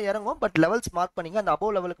முன்ன பின்ன இறங்கும். பட் லெவல்ஸ் மார்க் பண்ணிங்க, அந்த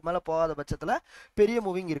அபோவ் லெவலுக்கு மேலே போகாத பட்சத்தில் பெரிய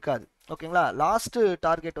மூவிங் இருக்காது. ஓகேங்களா, லாஸ்ட்டு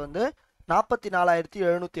டார்கெட் வந்து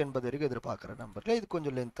 44,780 வரைக்கும் எதிர்பார்க்குறேன் நண்பர்களே. இது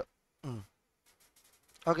கொஞ்சம் லென்த்து.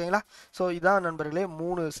 ஓகேங்களா, ஸோ இதான் நண்பர்களே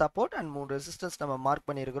 3 சப்போர்ட் அண்ட் 3 ரெசிஸ்டன்ஸ் நம்ம மார்க்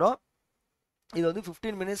பண்ணியிருக்கிறோம். இது வந்து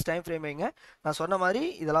 15 மினிட்ஸ் டைம் ஃப்ரேம் வைங்க. நான் சொன்ன மாதிரி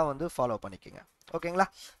இதெல்லாம் வந்து ஃபாலோ பண்ணிக்கோங்க. ஓகேங்களா,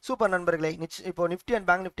 சூப்பர் நண்பர்களே. இப்போ நிஃப்டி அண்ட்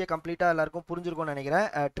பேங்க் நிஃப்டியை கம்ப்ளீட்டாக எல்லாருக்கும் புரிஞ்சிருக்கும்னு நினைக்கிறேன்,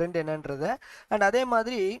 ட்ரெண்ட் என்னன்றது. அண்ட் அதே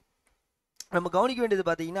மாதிரி நம்ம கவனிக்க வேண்டியது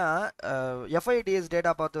பார்த்தீங்கன்னா, எஃப்ஐடிஎஸ்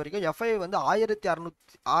டேட்டா பார்த்த வரைக்கும் எஃப்ஐ வந்து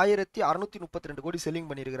 1,632 கோடி செல்லிங்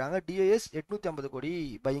பண்ணியிருக்கிறாங்க. டிஐஎஸ் 850 கோடி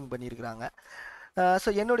பையிங் பண்ணியிருக்கிறாங்க. ஸோ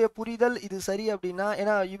என்னுடைய புரிதல் இது சரி அப்படின்னா,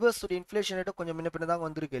 ஏன்னா யுஎஸ் இன்ஃப்ளேஷன் ரேட்டும் கொஞ்சம் முன்ன பின்ன தான்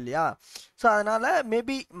வந்திருக்கு இல்லையா? ஸோ அதனால்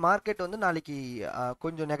மேபி மார்க்கெட் வந்து நாளைக்கு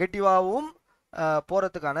கொஞ்சம் நெகட்டிவாகவும்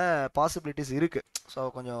போகிறதுக்கான பாசிபிலிட்டிஸ் இருக்குது. ஸோ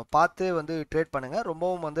கொஞ்சம் பார்த்து வந்து ட்ரேட் பண்ணுங்கள்.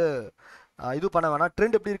 ரொம்பவும் வந்து இது பண்ண வேணாம்.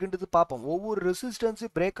 ட்ரெண்ட் எப்படி இருக்குன்றது பார்ப்போம். ஒவ்வொரு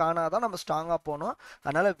ரெசிஸ்டன்ஸும் பிரேக் ஆனால் தான் நம்ம ஸ்ட்ராங்காக போகணும்.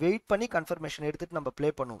 அதனால் வெயிட் பண்ணி கன்ஃபர்மேஷன் எடுத்துகிட்டு நம்ம ப்ளே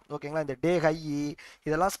பண்ணுவோம். ஓகேங்களா, இந்த டே ஹை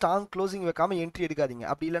இதெல்லாம் ஸ்ட்ராங் க்ளோசிங் வைக்காமல் என்ட்ரி எடுக்காதீங்க.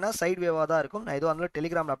 அப்படி இல்லைனா சைட் வேவாக தான் இருக்கும். நான் ஏதோ அதனால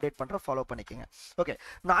டெலிகிராமில் அப்டேட் பண்ணுறேன், ஃபாலோ பண்ணிக்கோங்க. ஓகே,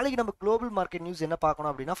 நாளைக்கு நம்ம குளோபல் மார்க்கெட் நியூஸ் என்ன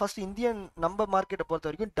பார்க்கணும் அப்படின்னா, ஃபர்ஸ்ட் இந்தியன் நம்ம மார்க்கெட்டை பொறுத்த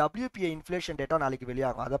வரைக்கும் WPI இன்ஃப்ளேஷன் டேட்டா நாளைக்கு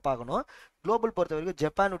வெளியாகும், அதை பார்க்கணும். குளோபல் பொறுத்த வரைக்கும்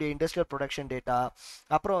ஜப்பானுடைய இண்டஸ்ட்ரியல் ப்ரொடக்ஷன் டேட்டா,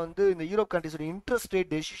 அப்புறம் வந்து இந்த Europe கண்ட்ரிஸோட interest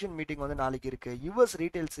rate decision meeting வந்து நாளைக்கு இருக்குது. US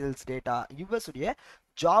retail sales data, US உடைய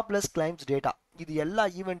ஜாப்லெஸ் கிளைம்ஸ் டேட்டா, இது எல்லா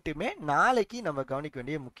ஈவெண்ட்டுமே நாளைக்கு நம்ம கவனிக்க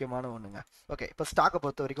வேண்டிய முக்கியமான ஒன்றுங்க. ஓகே, இப்போ ஸ்டாக்கை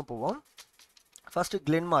பொறுத்த வரைக்கும் போவோம். ஃபர்ஸ்ட்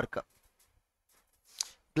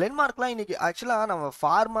கிளென்மார்க்லாம் இன்னைக்கு ஆக்சுவலாக நம்ம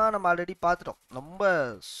ஃபார்மா நம்ம ஆல்ரெடி பார்த்துட்டோம். ரொம்ப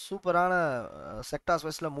சூப்பரான செக்டார்ஸ்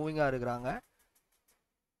வைஸில் மூவிங்காக இருக்கிறாங்க.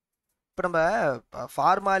 இப்போ நம்ம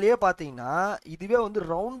ஃபார்மாலேயே பார்த்தீங்கன்னா இதுவே வந்து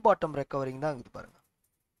ரவுண்ட் பாட்டம் ரெக்கவரிங் தான் இருக்குது பாருங்க.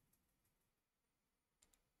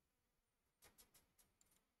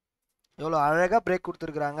 எவ்வளோ அழகாக பிரேக்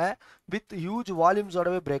கொடுத்துருக்குறாங்க, வித் ஹியூஜ்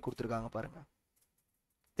வால்யூம்ஸோடவே பிரேக் கொடுத்துருக்காங்க பாருங்க,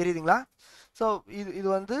 தெரியுதுங்களா? ஸோ இது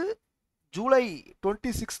வந்து ஜூலை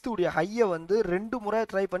 26 உடைய ஹையை வந்து 2 முறை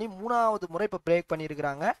ட்ரை பண்ணி 3வது முறை இப்போ பிரேக்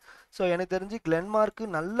பண்ணியிருக்கிறாங்க. ஸோ எனக்கு தெரிஞ்சு கிளென்மார்க்கு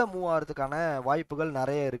நல்ல மூவ் ஆகிறதுக்கான வாய்ப்புகள்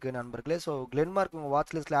நிறைய இருக்குது நண்பர்களே. ஸோ கிளென்மார்க் உங்கள்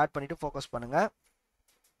வாட்ச் லிஸ்ட்டில் ஆட் பண்ணிவிட்டு ஃபோக்கஸ் பண்ணுங்கள்.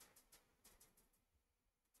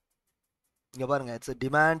 இங்கே பாருங்கள், இட்ஸ்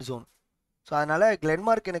டிமாண்ட் ஜோன். ஸோ அதனால்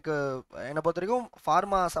கிளென்மார்க் என்னை பொறுத்த வரைக்கும்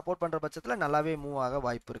ஃபார்மா சப்போர்ட் பண்ணுற பட்சத்தில் நல்லாவே மூவ் ஆக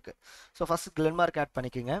வாய்ப்பு இருக்குது. ஸோ ஃபஸ்ட் கிளென்மார்க் ஆட்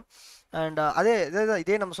பண்ணிக்கோங்க. அண்ட்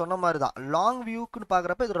இதே நம்ம சொன்ன மாதிரி தான் லாங் வியூக்குன்னு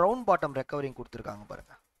பார்க்குறப்ப இது ரவுண்ட் பாட்டம் ரெக்கவரிங் கொடுத்துருக்காங்க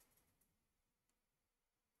பாருங்கள்.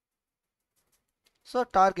 ஸோ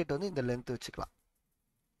டார்கெட் வந்து இந்த லென்த் வச்சுக்கலாம்,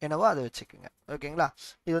 என்னவோ அதை வச்சுக்கோங்க. ஓகேங்களா,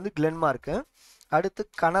 இது வந்து கிளென்மார்க்கு. அடுத்து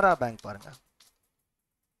கனரா பேங்க் பாருங்கள்.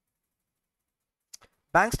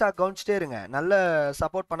 பேங்க் ஸ்டாக் கவனிச்சிட்டே இருங்க, நல்ல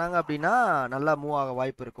சப்போர்ட் பண்ணாங்க அப்படின்னா நல்லா மூவ் ஆக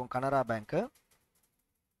வாய்ப்பு இருக்கும் கனரா பேங்க்கு.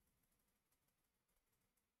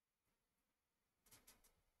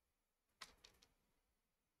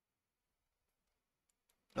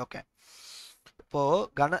 ஓகே, இப்போ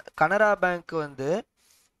கனரா பேங்க் வந்து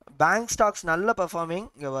பேங்க் ஸ்டாக்ஸ் நல்ல பெர்ஃபார்மிங்.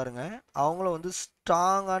 இங்கே பாருங்க, அவங்களும் வந்து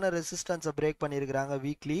ஸ்ட்ராங்கான ரெசிஸ்டன்ஸை பிரேக் பண்ணியிருக்கிறாங்க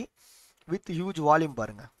வீக்லி வித் ஹியூஜ் வால்யூம்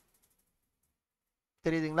பாருங்க,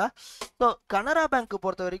 தெரியுதுங்களா? ஸோ கனரா பேங்க்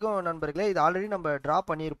பொறுத்த வரைக்கும் நண்பர்களே, இது ஆல்ரெடி நம்ம ட்ரா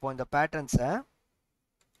பண்ணியிருப்போம். இந்த பேட்டர்ன்ஸை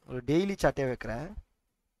ஒரு டெய்லி சார்ட்டே வைக்கிறேன்.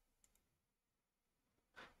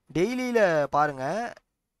 டெய்லியில் பாருங்க,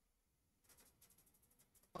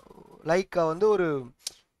 லைக் வந்து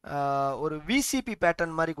ஒரு விசிபி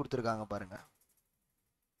பேட்டர்ன் மாதிரி கொடுத்துருக்காங்க பாருங்க,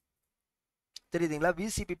 தெரியுதுங்களா?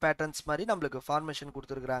 விசிபி பேட்டர்ன்ஸ் மாதிரி நம்மளுக்கு ஃபார்மேஷன்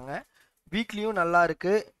கொடுத்துருக்குறாங்க. வீக்லியும் நல்லா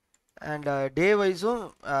இருக்கு அண்ட் டே வைஸும்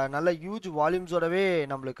நல்ல ஹியூஜ் வால்யூம்ஸோடவே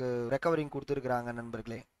நம்மளுக்கு ரெக்கவரிங் கொடுத்துருக்குறாங்க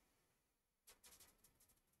நண்பர்களே.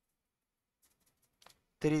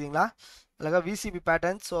 தெரியுதுங்களா? அழகா விசிபி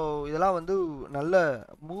பேட்டர்ன். ஸோ இதெல்லாம் வந்து நல்ல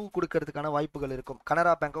மூவ் கொடுக்கறதுக்கான வாய்ப்புகள் இருக்கும்.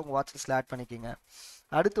 கனரா பேங்க் உங்கள் வாட்ச் லிஸ்ட்டில் ஆட் பண்ணிக்கிங்க.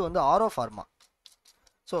 அடுத்து வந்து ஆரோ ஃபார்மா.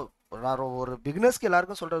 ஸோ ஒரு பிகினர்ஸ்க்கு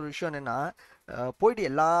எல்லாருக்கும் சொல்கிற ஒரு விஷயம் என்னென்னா, போயிட்டு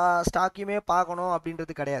எல்லா ஸ்டாக்கையுமே பார்க்கணும்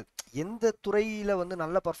அப்படின்றது கிடையாது. எந்த துறையில் வந்து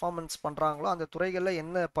நல்ல பர்ஃபார்மன்ஸ் பண்ணுறாங்களோ அந்த துறைகளில்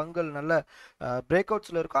என்ன பங்குகள் நல்ல பிரேக்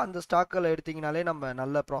அவுட்ஸில் இருக்கோ அந்த ஸ்டாக்களை எடுத்திங்கனாலே நம்ம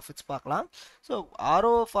நல்ல ப்ராஃபிட்ஸ் பார்க்கலாம். ஸோ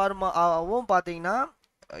ஆரோ ஃபார்மாவும் பார்த்தீங்கன்னா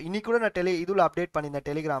இன்னைக்கு கூட நான் இதில் அப்டேட் பண்ணியிருந்தேன்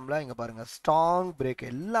டெலிகிராமில். இங்கே பாருங்கள், ஸ்ட்ராங் பிரேக்,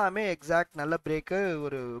 எல்லாமே எக்ஸாக்ட் நல்ல பிரேக்கு.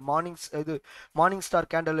 ஒரு மார்னிங்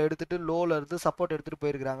ஸ்டார் கேண்டல் எடுத்துகிட்டு லோவில் இருந்து சப்போர்ட் எடுத்துகிட்டு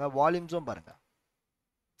போயிருக்கிறாங்க. வால்யூம்ஸும் பாருங்கள்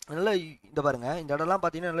நல்லா, இந்த பாருங்கள் இந்த இடம்லாம்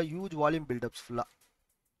பார்த்தீங்கன்னா நல்லா ஹியூஜ் வால்யூம் பில்டப்ஸ் ஃபுல்லாக.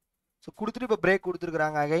 ஸோ கொடுத்துட்டு இப்போ பிரேக்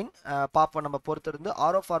கொடுத்துருக்குறாங்க. அகைன் பார்ப்போம் நம்ம பொறுத்திருந்து.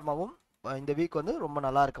 ஆரோ ஃபார்மாவும் இந்த வீக் வந்து ரொம்ப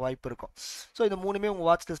நல்லா இருக்க வாய்ப்பு இருக்கும். ஸோ இந்த மூணுமே உங்கள்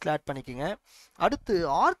வாட்ச் லிஸ்ட்டில் ஆட் பண்ணிக்கோங்க. அடுத்து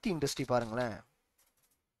ஆர்த்தி இண்டஸ்ட்ரி பாருங்களேன்,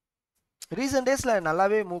 ரீசெண்ட் டேஸில்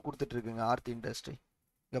நல்லாவே மூவ் கொடுத்துட்ருக்குங்க ஆர்த்தி இண்டஸ்ட்ரி.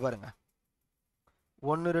 இங்கே பாருங்கள்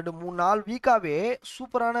 1 2 3 4 வீக்காகவே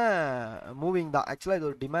சூப்பரான மூவிங் தான். ஆக்சுவலாக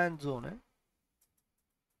இது ஒரு டிமாண்ட் ஜோனு.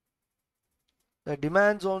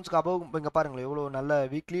 டிமாண்ட் ஜோன்ஸ்க்கு அபவ் இங்கே பாருங்களேன் எவ்வளோ நல்ல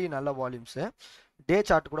வீக்லி நல்ல வால்யூம்ஸு. டே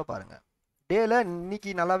சார்ட் கூட பாருங்கள், டேல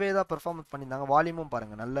இன்னைக்கு நல்லாவே தான் பெர்ஃபார்மன்ஸ் பண்ணியிருந்தாங்க. வால்யூமும்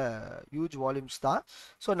பாருங்கள் நல்ல ஹியூஜ் வால்யூம்ஸ் தான்.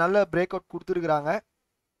 ஸோ நல்ல பிரேக் அவுட் கொடுத்துருக்குறாங்க.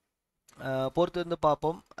 பொறுத்து வந்து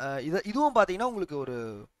பார்ப்போம். இதுவும் பார்த்தீங்கன்னா உங்களுக்கு ஒரு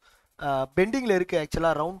பெண்டிங்கில் இருக்குது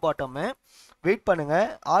ஆக்சுவலாக ரவுண்ட் பாட்டமு. வெயிட் பண்ணுங்கள்.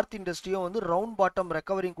 ஆர்த் இண்டஸ்ட்ரியும் வந்து ரவுண்ட் பாட்டம்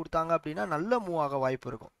ரெக்கவரிங் கொடுத்தாங்க அப்படின்னா நல்ல மூவ் ஆக வாய்ப்பு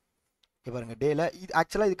இருக்கும். இப்போ பாருங்க டேல இது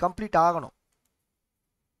ஆக்சுவலாக இது கம்ப்ளீட் ஆகணும்.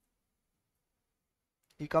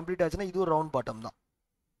 இது கம்ப்ளீட் ஆச்சுன்னா இதுவும் ரவுண்ட் பாட்டம் தான்.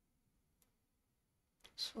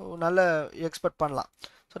 ஸோ நல்ல எக்ஸ்பெக்ட் பண்ணலாம்.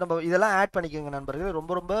 ஸோ நம்ம இதெல்லாம் ஆட் பண்ணிக்கோங்க நண்பர்கள்,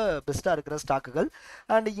 ரொம்ப ரொம்ப பெஸ்ட்டாக இருக்கிற ஸ்டாக்குகள்.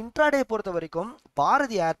 அண்ட் இன்ட்ராடே பொறுத்த வரைக்கும்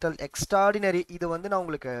பாரதி ஏர்டெல் எக்ஸ்ட்ராடினரி. இது வந்து நான்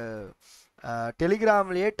உங்களுக்கு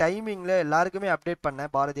டெலிகிராம்லேயே டைமிங்கில் எல்லாருக்குமே அப்டேட்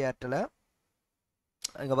பண்ணேன் பாரதி ஏர்டெலை.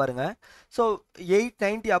 இங்கே பாருங்க. ஸோ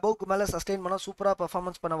 890 அபவுக்கு மேலே சஸ்டெயின் பண்ணால் சூப்பராக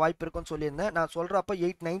பர்ஃபார்மன்ஸ் பண்ண வாய்ப்பு இருக்குன்னு சொல்லியிருந்தேன். நான் சொல்கிறப்ப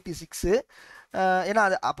 896. ஏன்னா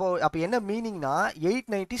அது அப்போ என்ன மீனிங்னா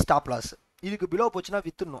 890 ஸ்டாப் லாஸ். இதுக்கு பிலோ போச்சுன்னா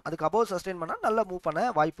வித்துடணும். அதுக்கு அபவ் சஸ்டெயின் பண்ணால் நல்லா மூவ் பண்ண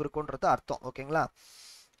வாய்ப்பு இருக்குன்றது அர்த்தம். ஓகேங்களா?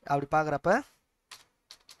 அப்படி பார்க்குறப்ப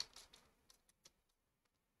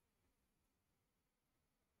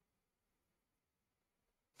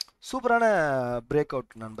சூப்பரான பிரேக்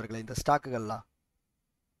அவுட் நண்பர்களே இந்த ஸ்டாக்குகள்லாம்.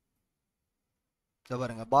 இதை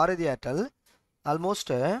பாருங்க, பாரதி ஏர்டெல்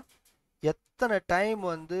ஆல்மோஸ்ட் எத்தனை டைம்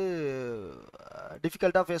வந்து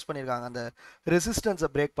டிஃபிகல்ட்டாக ஃபேஸ் பண்ணியிருக்காங்க அந்த ரெசிஸ்டன்ஸை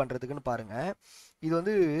பிரேக் பண்ணுறதுக்குன்னு பாருங்கள். இது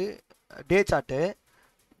வந்து டே சார்ட்டு.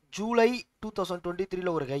 ஜூலை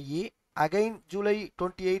 2023 ஒரு ஹை, அகைன் ஜூலை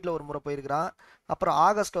 28 ஒரு முறை போயிருக்கிறான், அப்புறம்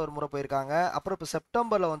ஆகஸ்ட்டில் ஒரு முறை போயிருக்காங்க, அப்புறம் இப்போ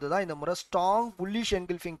செப்டம்பரில் வந்து தான் இந்த முறை ஸ்ட்ராங் புல்லிஷ்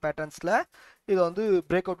என்கில்ஃபிங் பேட்டர்ன்ஸில் இதை வந்து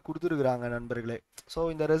பிரேக் அவுட் கொடுத்துருக்குறாங்க நண்பர்களே. ஸோ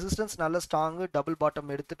இந்த ரெசிஸ்டன்ஸ் நல்ல ஸ்ட்ராங்கு, டபுள்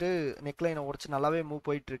பாட்டம் எடுத்துகிட்டு நெக்லைனை உடச்சி நல்லாவே மூவ்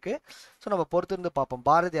போயிட்டுருக்கு. ஸோ நம்ம பொறுத்திருந்து பார்ப்போம்.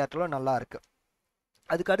 பாரதி ஏர்டெலும் நல்லா இருக்குது.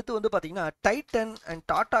 அதுக்கு அடுத்து வந்து பார்த்தீங்கன்னா டைட்டன் அண்ட்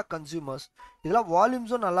டாடா கன்சியூமர்ஸ், இதெல்லாம்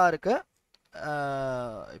வால்யூம்ஸும் நல்லா இருக்குது.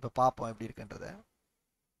 இப்போ பார்ப்போம் எப்படி இருக்குன்றதை.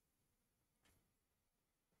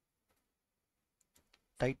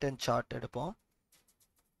 டைட்டன் சார்ட் எடுப்போம்.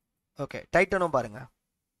 ஓகே, டைட்டனும் பாருங்க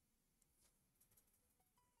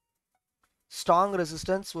ஸ்ட்ராங்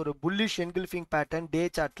ரெசிஸ்டன்ஸ், ஒரு புல்லிஷ் என்கில்ஃபிங் பேட்டர்ன். டே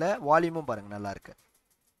சார்ட்ல வால்யூமும் பாருங்க நல்லா இருக்கு.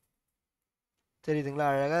 தெரியுதுங்களா?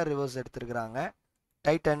 அழகாக ரிவர்ஸ் எடுத்துருக்குறாங்க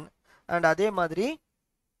டைட்டன். அண்ட் அதே மாதிரி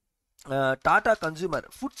டாடா கன்சூமர்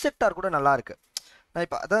ஃபுட் செக்டார் கூட நல்லா இருக்கு.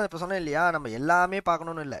 நான் இப்போ சொன்னேன் இல்லையா, நம்ம எல்லாமே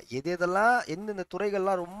பார்க்கணுன்னு இல்லை, எதெல்லாம் எந்தெந்த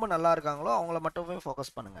துறைகள்லாம் ரொம்ப நல்லா இருக்காங்களோ அவங்கள மட்டுமே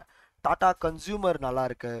ஃபோக்கஸ் பண்ணுங்க. டாடா கன்சூமர் நல்லா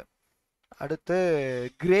இருக்கு. அடுத்து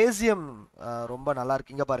கிரேசியம் ரொம்ப நல்லா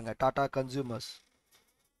இருக்கு. இங்கே பாருங்க டாடா கன்சூமர்ஸ்,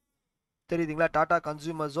 தெரியுதுங்களா? டாடா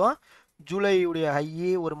கன்சூமர்ஸும் ஜூலை உடைய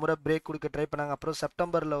ஹையே ஒரு முறை பிரேக் கொடுக்க ட்ரை பண்ணாங்க, அப்புறம்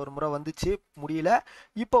செப்டம்பரில் ஒரு முறை வந்துச்சு, முடியல.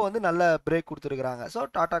 இப்போ வந்து நல்ல பிரேக் கொடுத்துருக்குறாங்க. ஸோ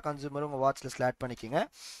டாடா கன்சூமர் உங்கள் வாட்ச் லிஸ்ட்டில் ஆட் பண்ணிக்கோங்க.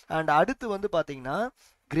 அண்ட் அடுத்து வந்து பார்த்தீங்கன்னா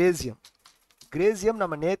கிரேசியம்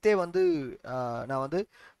நம்ம நேற்றே வந்து நான் வந்து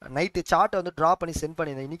நைட்டு சார்ட்டை வந்து ட்ரா பண்ணி சென்ட்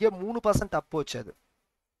பண்ணியிருந்தேன். இன்றைக்கே 3% அப் போச்சு. அது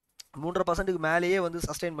 3.5%க்கு மேலேயே வந்து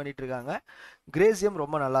சஸ்டெயின் பண்ணிட்டு இருக்காங்க. கிரேசியம்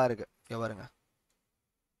ரொம்ப நல்லா இருக்கு. பாருங்க,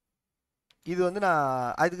 இது வந்து நான்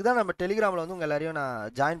அதுக்கு தான் நம்ம டெலிகிராமில் வந்து உங்கள் எல்லாரையும்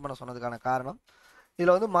நான் ஜாயின் பண்ண சொன்னதுக்கான காரணம்.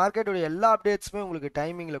 இதில் வந்து மார்க்கெட்டுடைய எல்லா அப்டேட்ஸுமே உங்களுக்கு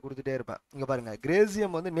டைமிங்கில் கொடுத்துட்டே இருப்பேன். இங்கே பாருங்கள்,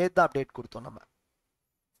 கிரேசியம் வந்து நேற்று தான் அப்டேட் கொடுத்தோம். நம்ம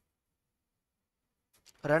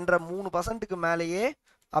 2.5-3%க்கு மேலேயே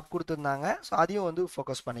அப் கொடுத்துருந்தாங்க. ஸோ அதையும் வந்து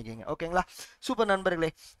ஃபோக்கஸ் பண்ணிக்கோங்க. ஓகேங்களா? சூப்பர் நண்பர்களே.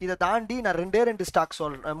 இதை தாண்டி நான் 2 ஸ்டாக்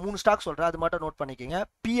சொல்கிறேன், 3 ஸ்டாக் சொல்கிறேன், அது மட்டும் நோட் பண்ணிக்கோங்க.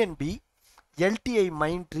 PNB, LTI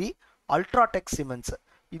Mindtree, UltraTech cements.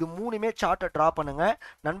 இது மூணுமே சார்ட்டை ட்ரா பண்ணுங்க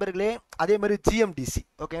நண்பர்களே. அதே மாதிரி ஜிஎம்டிசி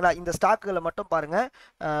ஓகேங்களா, இந்த ஸ்டாக்குகளை மட்டும் பாருங்க.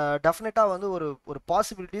 டெஃபினட்டாக வந்து ஒரு ஒரு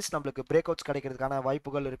பாசிபிலிட்டிஸ் நம்மளுக்கு பிரேக் அவுட்ஸ் கிடைக்கிறதுக்கான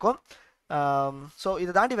வாய்ப்புகள் இருக்கும். ஸோ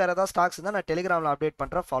இதை தாண்டி வேறு ஏதாவது ஸ்டாக்ஸ் இருந்தால் நான் டெலிகிராமில் அப்டேட்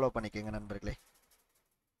பண்ணுறேன், ஃபாலோ பண்ணிக்கோங்க நண்பர்களே.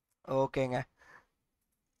 ஓகேங்க.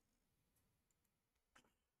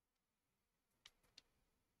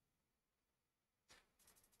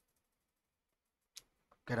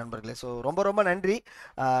 ஓகே நண்பர்களே, ஸோ ரொம்ப ரொம்ப நன்றி.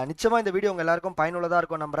 நிச்சயமாக இந்த வீடியோ உங்கள் எல்லாருக்கும் பயனுள்ளதாக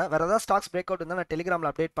இருக்கும் நம்புறேன். வேறு ஏதாவது ஸ்டாக்ஸ் பிரேக் அவுட் இருந்தால் நான் டெலிகிராமில்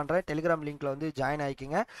அப்டேட் பண்ணுறேன். டெலிகிராம் லிங்க்கில் வந்து ஜாயின்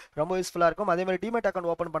ஆகிக்கிங்க, ரொம்ப யூஸ்ஃபுல்லாக இருக்கும். அதே மாதிரி டிமெட்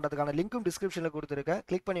அக்கௌண்ட் ஓப்பன் பண்ணுறதுக்கான லிங்க்கும் டிஸ்கிரிப்ஷனில் கொடுத்துருக்கேன்.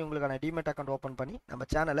 கிளிக் பண்ணி உங்களுக்கான டிமெட் அக்கௌண்ட் ஓப்பன் பண்ணி நம்ம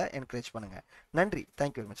சேனலை என்கரேஜ் பண்ணுங்கள். நன்றி.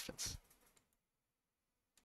 Thank you very much friends.